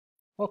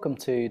Welcome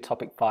to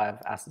Topic 5,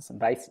 Acids and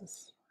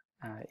Bases.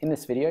 In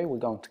this video, we're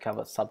going to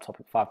cover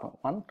Subtopic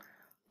 5.1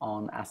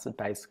 on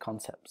acid-base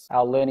concepts.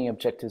 Our learning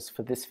objectives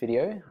for this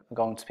video are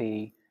going to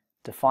be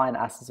define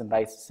acids and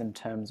bases in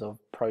terms of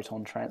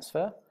proton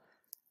transfer,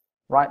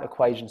 write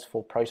equations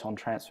for proton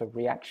transfer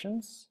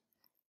reactions,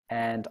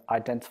 and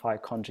identify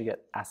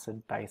conjugate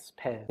acid-base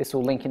pairs. This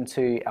will link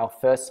into our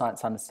first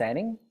science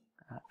understanding.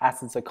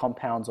 Acids are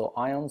compounds or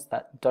ions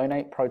that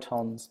donate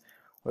protons,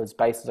 whereas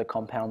bases are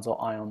compounds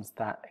or ions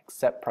that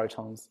accept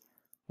protons,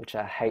 which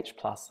are H+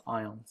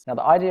 ions. Now,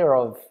 the idea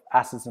of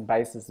acids and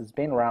bases has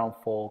been around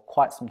for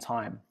quite some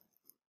time,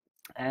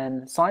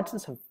 and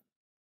scientists have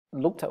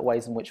looked at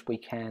ways in which we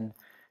can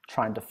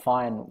try and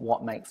define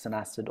what makes an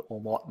acid or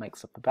what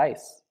makes up a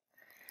base.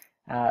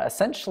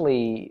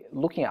 Essentially,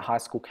 looking at high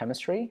school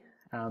chemistry,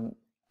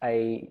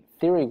 a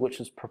theory which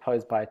was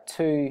proposed by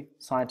two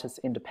scientists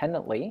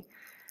independently.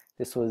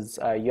 This was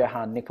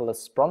Johann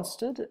Nicholas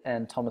Brønsted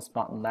and Thomas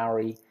Martin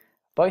Lowry,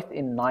 both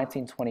in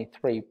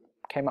 1923,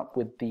 came up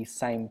with the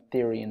same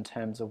theory in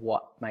terms of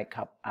what make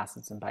up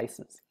acids and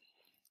bases.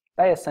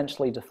 They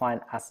essentially define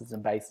acids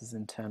and bases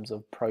in terms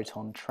of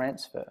proton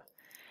transfer.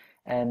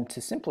 And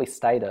to simply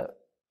state it,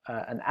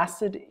 an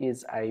acid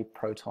is a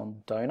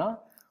proton donor,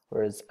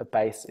 whereas a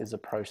base is a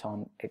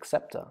proton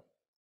acceptor.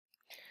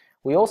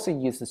 We also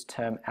use this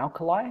term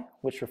alkali,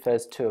 which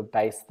refers to a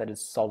base that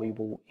is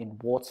soluble in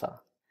water.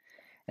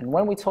 And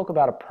when we talk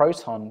about a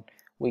proton,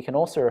 we can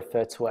also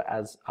refer to it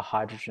as a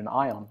hydrogen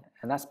ion,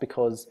 and that's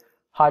because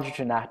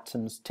hydrogen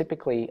atoms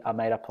typically are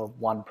made up of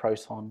one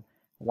proton,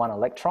 one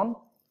electron,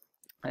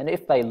 and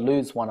if they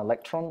lose one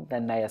electron,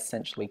 then they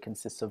essentially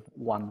consist of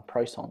one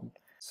proton.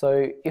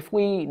 So if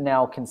we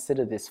now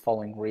consider this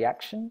following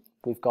reaction,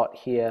 we've got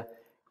here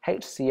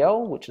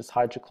HCl, which is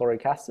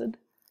hydrochloric acid,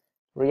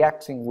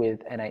 reacting with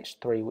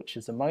NH3, which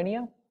is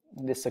ammonia,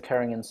 this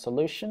occurring in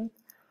solution.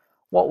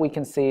 What we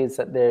can see is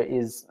that there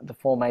is the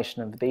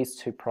formation of these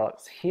two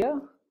products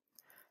here.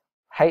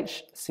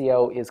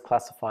 HCl is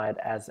classified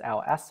as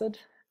our acid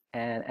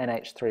and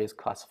NH3 is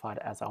classified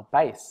as our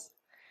base.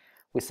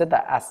 We said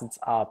that acids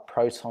are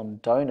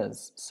proton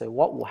donors, so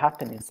what will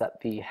happen is that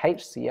the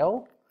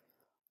HCl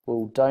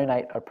will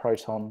donate a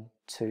proton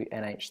to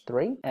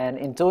NH3, and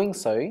in doing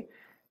so,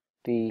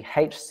 the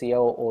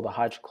HCl, or the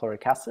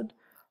hydrochloric acid,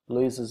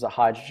 loses a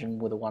hydrogen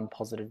with a 1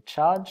 positive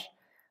charge,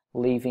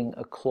 leaving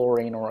a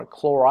chlorine or a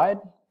chloride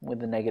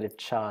with a negative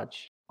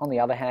charge. On the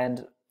other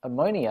hand,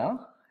 ammonia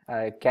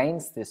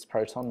gains this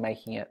proton,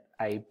 making it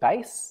a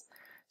base,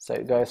 so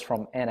it goes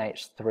from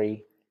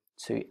NH3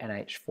 to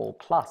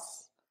NH4+.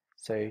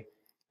 So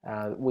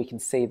we can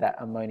see that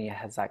ammonia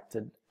has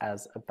acted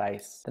as a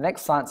base. The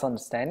next science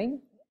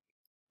understanding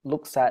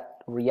looks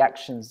at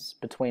reactions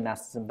between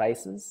acids and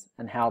bases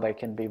and how they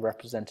can be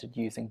represented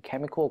using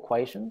chemical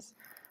equations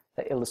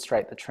that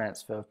illustrate the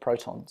transfer of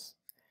protons.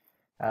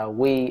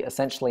 We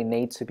essentially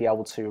need to be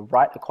able to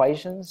write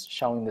equations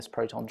showing this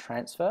proton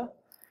transfer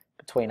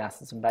between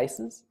acids and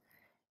bases,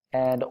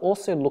 and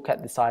also look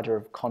at this idea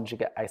of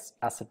conjugate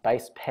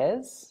acid-base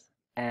pairs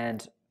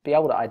and be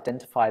able to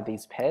identify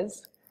these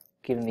pairs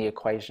given the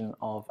equation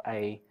of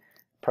a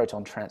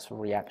proton transfer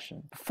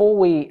reaction. Before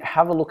we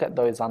have a look at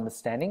those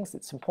understandings,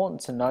 it's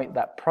important to note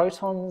that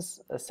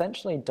protons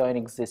essentially don't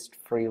exist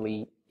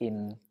freely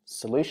in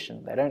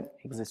solution. They don't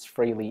exist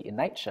freely in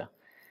nature.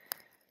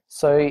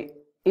 So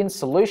in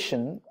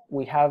solution,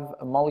 we have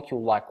a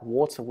molecule like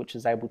water which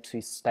is able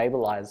to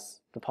stabilize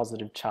the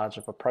positive charge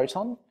of a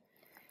proton,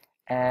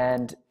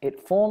 and it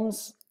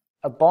forms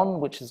a bond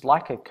which is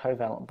like a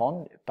covalent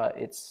bond, but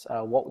it's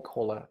what we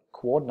call a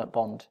coordinate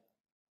bond.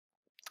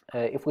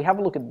 If we have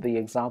a look at the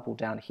example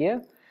down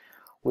here,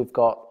 we've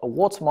got a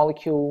water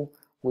molecule,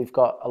 we've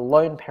got a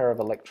lone pair of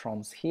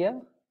electrons here.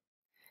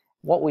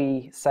 What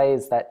we say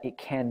is that it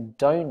can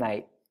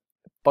donate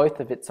both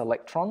of its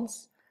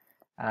electrons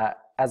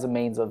as a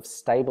means of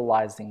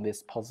stabilizing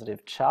this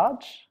positive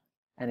charge,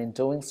 and in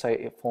doing so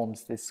it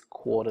forms this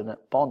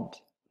coordinate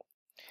bond.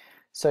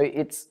 So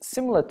it's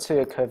similar to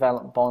a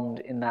covalent bond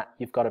in that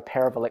you've got a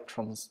pair of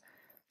electrons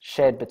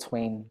shared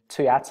between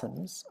two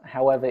atoms.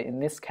 However, in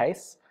this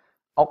case,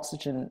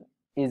 oxygen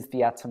is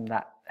the atom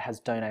that has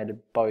donated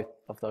both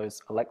of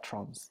those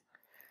electrons.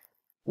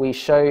 We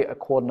show a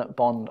coordinate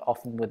bond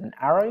often with an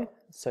arrow,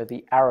 so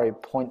the arrow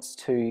points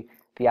to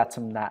the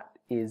atom that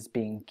is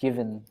being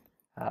given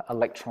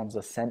electrons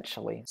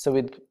essentially. So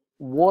with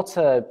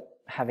water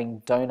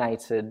having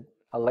donated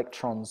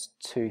electrons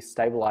to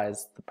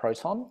stabilize the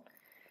proton,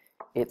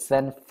 it's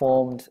then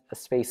formed a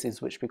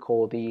species which we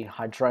call the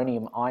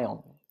hydronium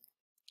ion.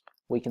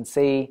 We can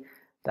see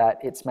that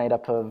it's made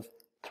up of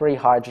 3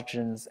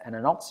 hydrogens and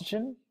an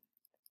oxygen,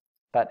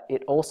 but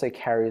it also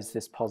carries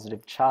this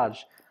positive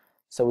charge.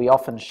 So we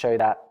often show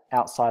that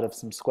outside of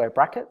some square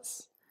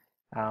brackets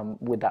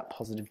with that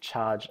positive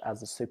charge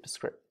as a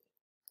superscript.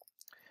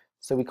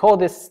 So we call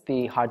this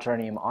the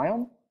hydronium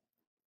ion.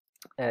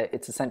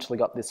 It's essentially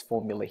got this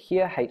formula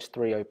here,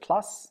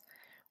 H3O+.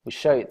 We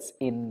show it's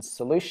in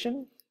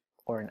solution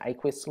or in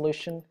aqueous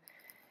solution,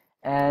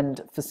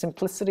 And for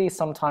simplicity,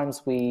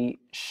 sometimes we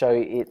show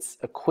it's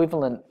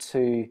equivalent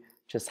to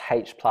just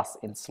H plus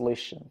in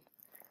solution.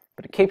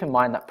 But keep in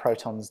mind that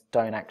protons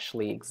don't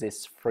actually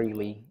exist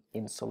freely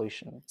in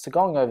solution. So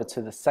going over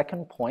to the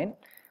second point,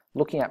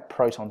 looking at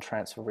proton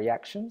transfer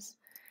reactions.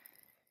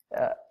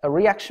 A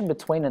reaction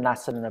between an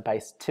acid and a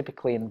base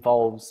typically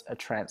involves a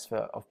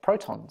transfer of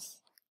protons.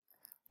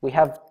 We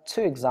have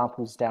two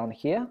examples down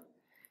here,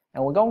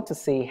 and we're going to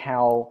see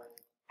how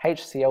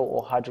HCl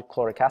or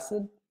hydrochloric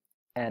acid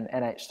and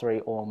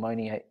NH3 or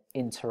ammonia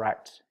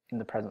interact in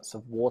the presence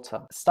of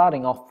water.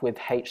 Starting off with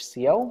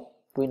HCl,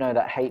 we know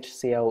that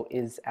HCl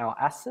is our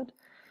acid.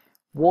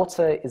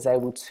 Water is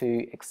able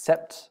to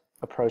accept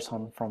a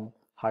proton from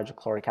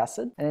hydrochloric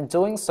acid, and in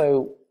doing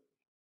so,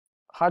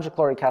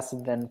 hydrochloric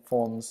acid then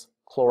forms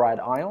chloride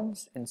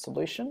ions in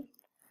solution,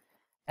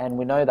 and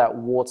we know that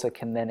water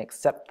can then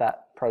accept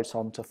that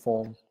proton to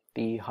form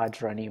the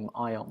hydronium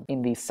ion.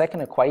 In the second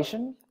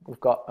equation, we've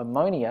got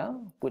ammonia,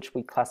 which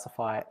we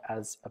classify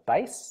as a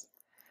base.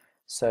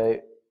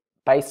 So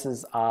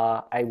bases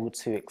are able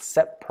to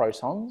accept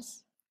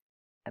protons,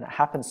 and it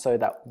happens so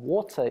that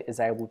water is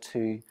able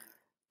to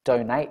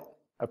donate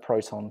a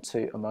proton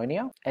to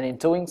ammonia, and in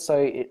doing so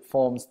it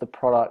forms the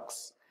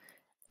products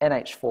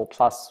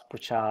NH4+,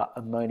 which are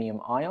ammonium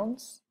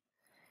ions,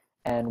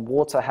 and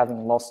water,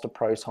 having lost a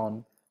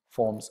proton,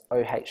 forms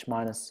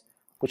OH-,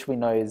 which we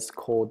know is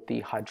called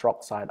the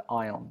hydroxide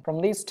ion. From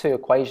these two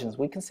equations,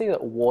 we can see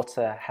that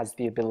water has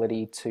the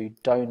ability to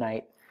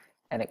donate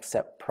and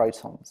accept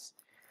protons.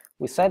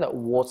 We say that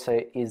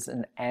water is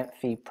an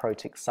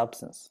amphiprotic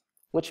substance,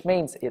 which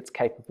means it's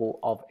capable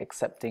of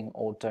accepting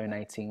or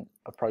donating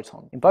a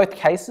proton. In both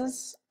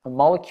cases, a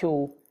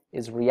molecule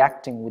is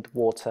reacting with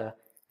water,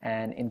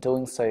 and in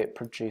doing so it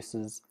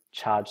produces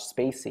charged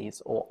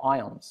species or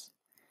ions.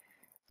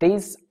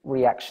 These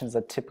reactions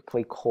are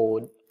typically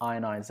called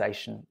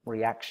ionization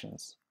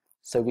reactions.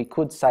 So we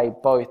could say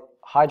both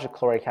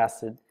hydrochloric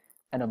acid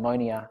and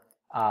ammonia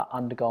are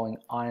undergoing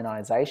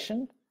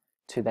ionization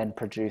to then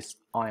produce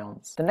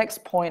ions. The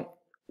next point,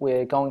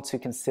 we're going to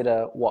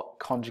consider what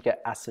conjugate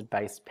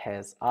acid-base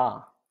pairs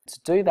are. To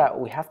do that,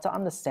 we have to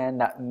understand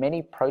that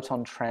many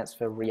proton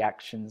transfer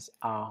reactions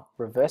are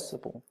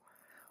reversible.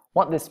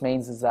 What this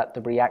means is that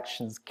the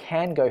reactions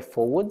can go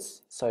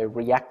forwards, so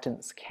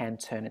reactants can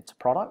turn into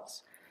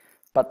products,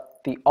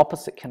 but the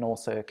opposite can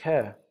also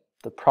occur.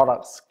 The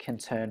products can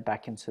turn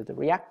back into the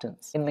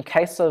reactants. In the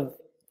case of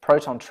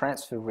proton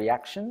transfer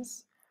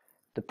reactions,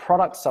 the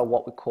products are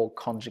what we call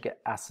conjugate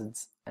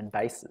acids and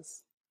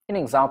bases. In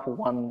example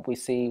 1,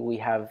 we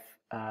have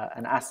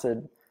an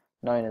acid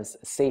known as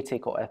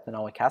acetic or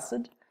ethanoic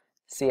acid,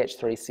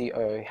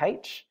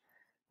 CH3COOH,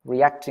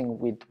 reacting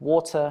with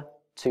water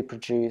to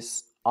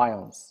produce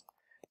ions.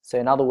 So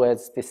in other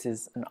words, this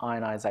is an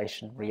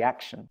ionization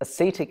reaction.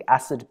 Acetic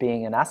acid,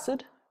 being an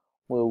acid,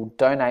 will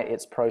donate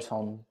its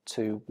proton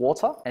to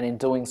water, and in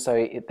doing so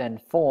it then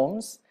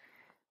forms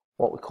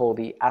what we call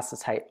the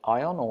acetate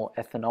ion or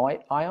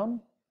ethanoate ion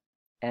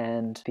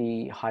and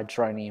the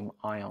hydronium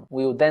ion.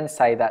 We will then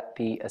say that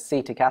the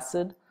acetic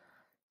acid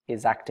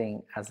is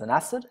acting as an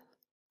acid.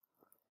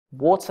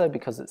 Water,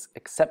 because it's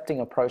accepting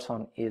a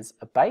proton, is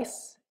a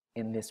base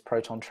in this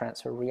proton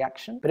transfer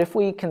reaction. But if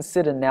we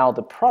consider now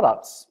the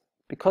products,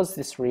 because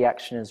this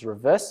reaction is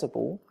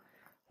reversible,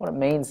 what it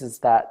means is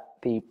that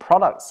the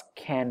products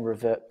can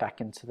revert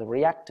back into the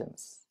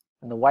reactants.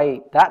 And the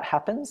way that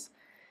happens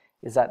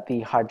is that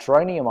the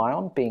hydronium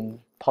ion,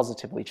 being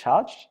positively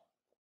charged,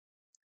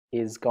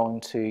 is going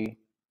to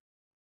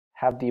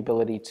have the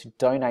ability to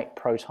donate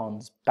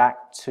protons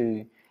back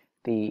to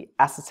the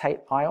acetate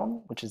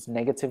ion, which is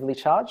negatively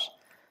charged.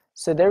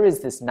 So there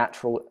is this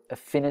natural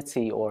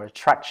affinity or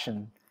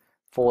attraction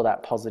for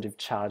that positive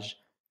charge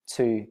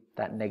to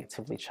that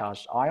negatively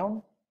charged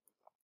ion.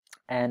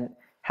 And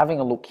having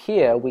a look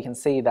here, we can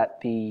see that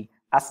the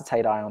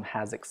acetate ion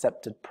has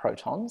accepted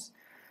protons.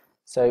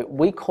 So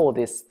we call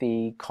this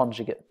the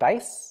conjugate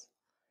base.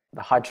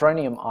 The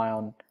hydronium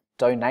ion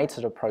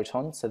donated a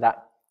proton, so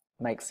that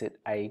makes it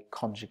a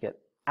conjugate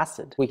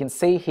acid. We can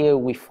see here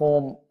we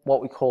form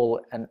what we call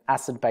an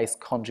acid-base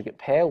conjugate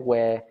pair,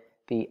 where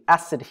the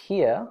acid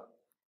here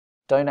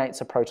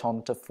donates a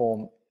proton to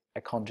form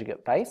a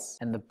conjugate base,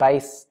 and the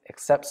base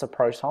accepts a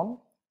proton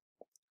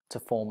to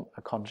form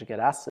a conjugate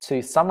acid.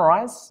 To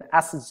summarize,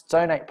 acids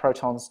donate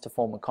protons to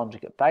form a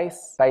conjugate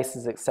base,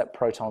 bases accept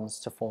protons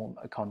to form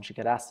a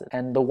conjugate acid.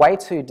 And the way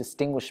to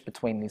distinguish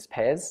between these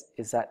pairs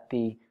is that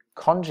the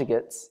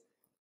conjugates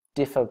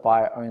differ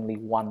by only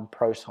one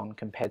proton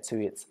compared to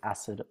its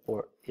acid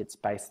or its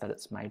base that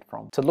it's made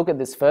from. To look at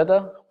this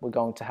further, we're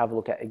going to have a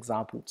look at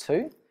example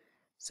 2.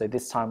 So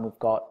this time we've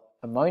got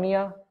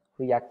ammonia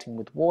reacting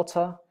with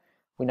water.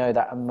 We know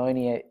that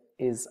ammonia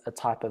is a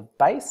type of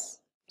base.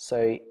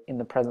 So in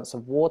the presence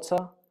of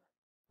water,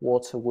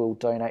 water will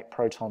donate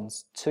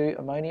protons to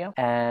ammonia,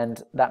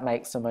 and that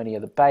makes ammonia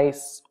the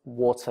base,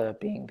 water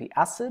being the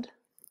acid.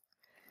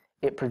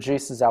 It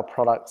produces our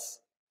products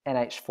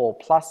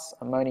NH4+,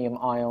 ammonium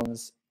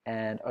ions,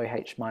 and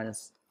OH-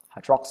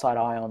 hydroxide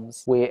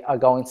ions. We are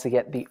going to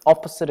get the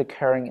opposite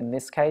occurring in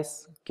this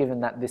case. Given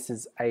that this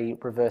is a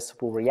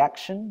reversible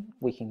reaction,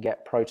 we can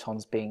get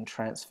protons being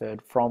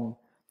transferred from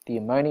the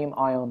ammonium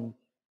ion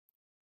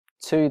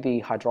to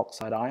the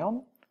hydroxide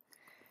ion.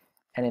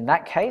 And in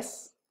that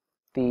case,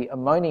 the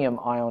ammonium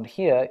ion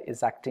here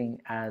is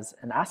acting as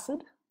an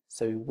acid.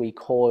 So we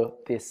call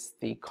this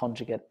the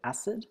conjugate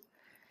acid.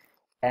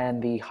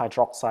 And the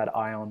hydroxide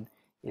ion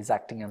is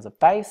acting as a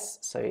base,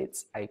 so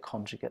it's a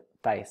conjugate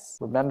base.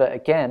 Remember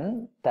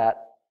again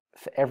that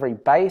for every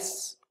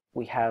base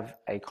we have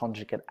a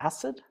conjugate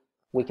acid.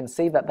 We can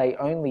see that they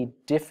only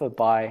differ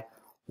by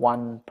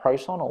one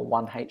proton or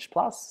one H+,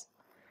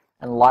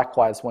 and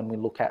likewise when we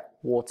look at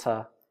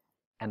water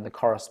and the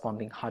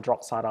corresponding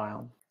hydroxide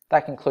ion.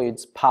 That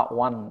concludes part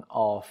 1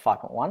 of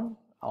 5.1.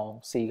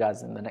 I'll see you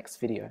guys in the next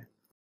video.